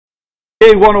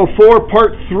Day 104,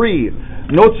 Part 3,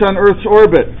 Notes on Earth's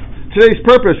Orbit. Today's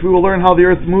purpose, we will learn how the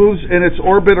Earth moves in its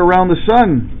orbit around the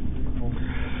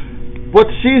Sun. What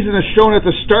season is shown at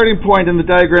the starting point in the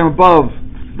diagram above?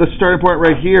 The starting point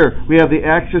right here. We have the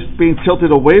axis being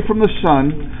tilted away from the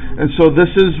Sun, and so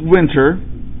this is winter.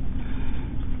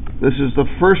 This is the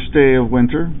first day of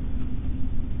winter,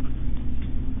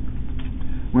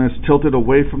 when it's tilted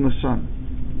away from the Sun.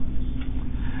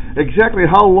 Exactly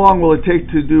how long will it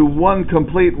take to do one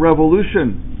complete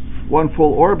revolution, one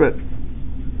full orbit?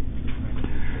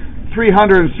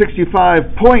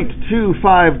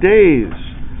 365.25 days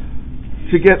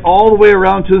to get all the way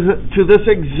around to this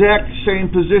exact same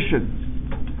position.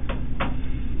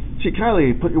 See,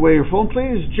 Kylie, put away your phone,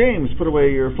 please. James, put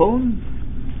away your phone.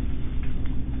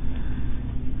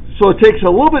 So it takes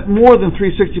a little bit more than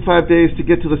 365 days to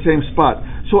get to the same spot.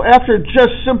 So after just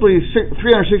simply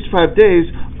 365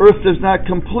 days, Earth does not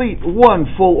complete one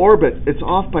full orbit. It's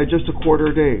off by just a quarter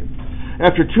a day.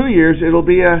 After 2 years, it'll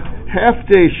be a half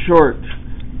day short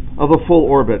of a full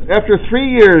orbit. After 3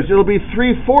 years, it'll be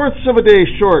 3/4 of a day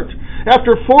short.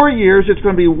 After 4 years, it's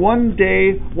going to be 1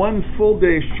 day, one full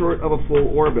day short of a full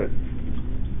orbit.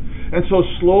 And so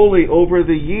slowly over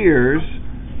the years,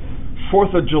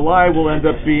 4th of July will end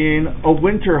up being a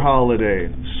winter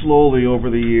holiday, slowly over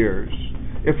the years.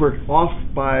 If we're off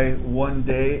by 1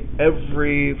 day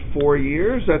every 4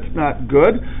 years, that's not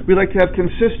good. We like to have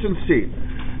consistency.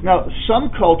 Now, some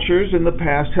cultures in the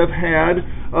past have had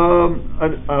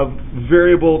a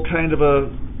variable kind of a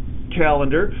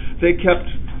calendar. They kept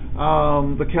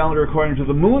the calendar according to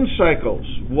the moon cycles,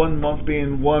 1 month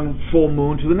being one full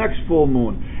moon to the next full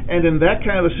moon. And in that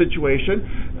kind of a situation,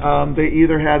 they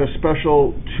either had a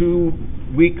special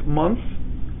 2-week month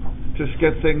to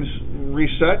get things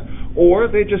reset, or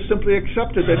they just simply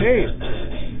accepted that, hey,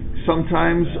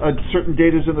 sometimes a certain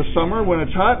date is in the summer when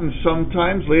it's hot, and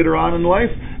sometimes later on in life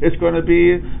it's going to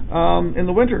be in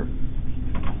the winter.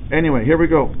 Anyway, here we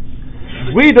go.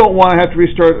 We don't want to have to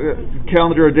restart a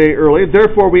calendar a day early,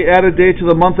 therefore we add a day to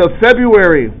the month of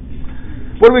February.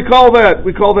 What do we call that?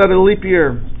 We call that a leap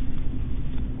year.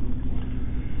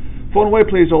 Phone away,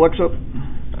 please, Alexa.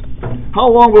 How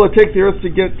long will it take the Earth to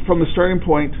get from the starting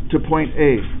point to point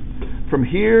A? From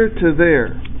here to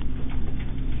there.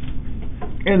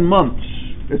 In months,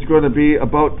 it's going to be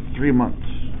about 3 months.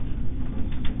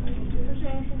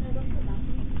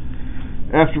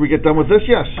 After we get done with this,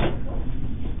 yes.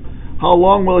 How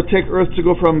long will it take Earth to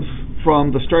go from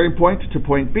the starting point to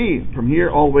point B? From here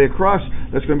all the way across,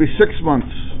 that's going to be 6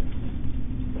 months.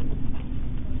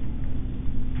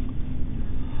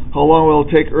 How long will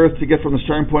it take Earth to get from the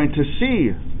starting point to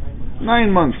C?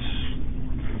 9 months.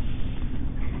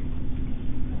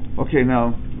 Okay,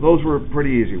 now, those were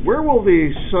pretty easy. Where will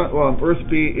the Earth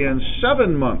be in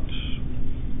 7 months?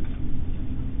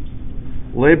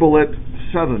 Label it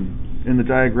 7 in the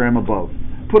diagram above.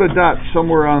 Put a dot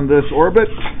somewhere on this orbit.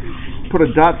 Put a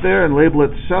dot there and label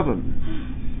it 7.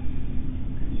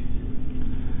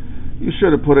 You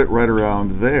should have put it right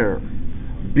around there.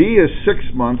 B is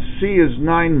 6 months, C is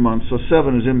 9 months, so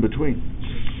 7 is in between.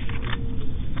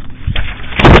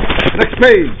 Next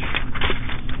page.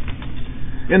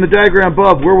 In the diagram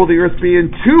above, where will the Earth be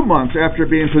in 2 months after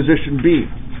being position B?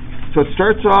 So it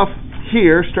starts off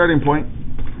here, starting point.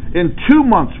 In 2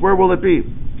 months, where will it be?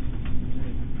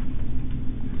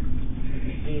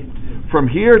 From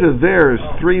here to there is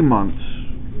 3 months.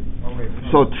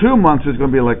 So 2 months is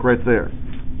going to be like right there.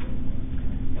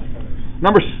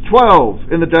 Number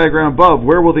 12 in the diagram above,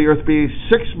 where will the Earth be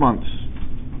 6 months?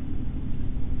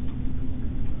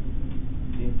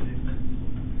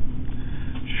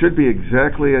 Should be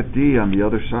exactly at D on the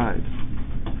other side.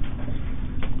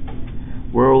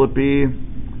 Where will it be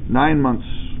 9 months?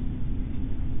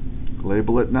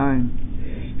 Label it 9.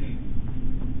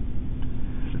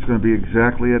 It's going to be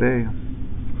exactly at A.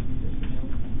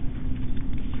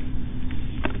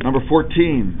 Number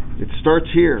 14, it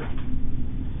starts here.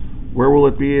 Where will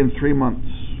it be in 3 months?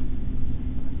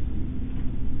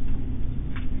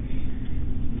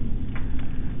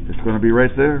 It's going to be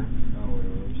right there.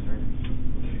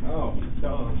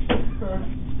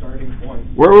 Starting point.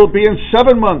 Where will it be in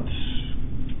 7 months?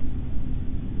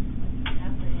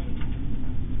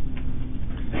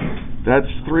 That's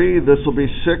 3. This will be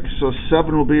 6, so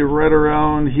 7 will be right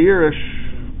around here-ish.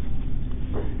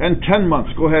 And 10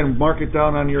 months. Go ahead and mark it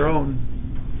down on your own.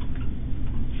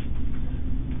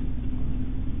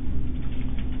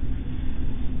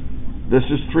 This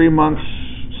is 3 months,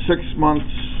 6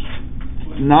 months,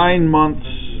 9 months,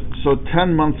 so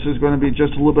 10 months is going to be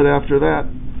just a little bit after that.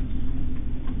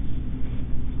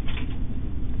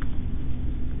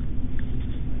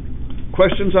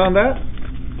 Questions on that?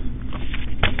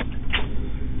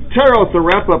 tear out the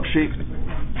wrap-up sheet.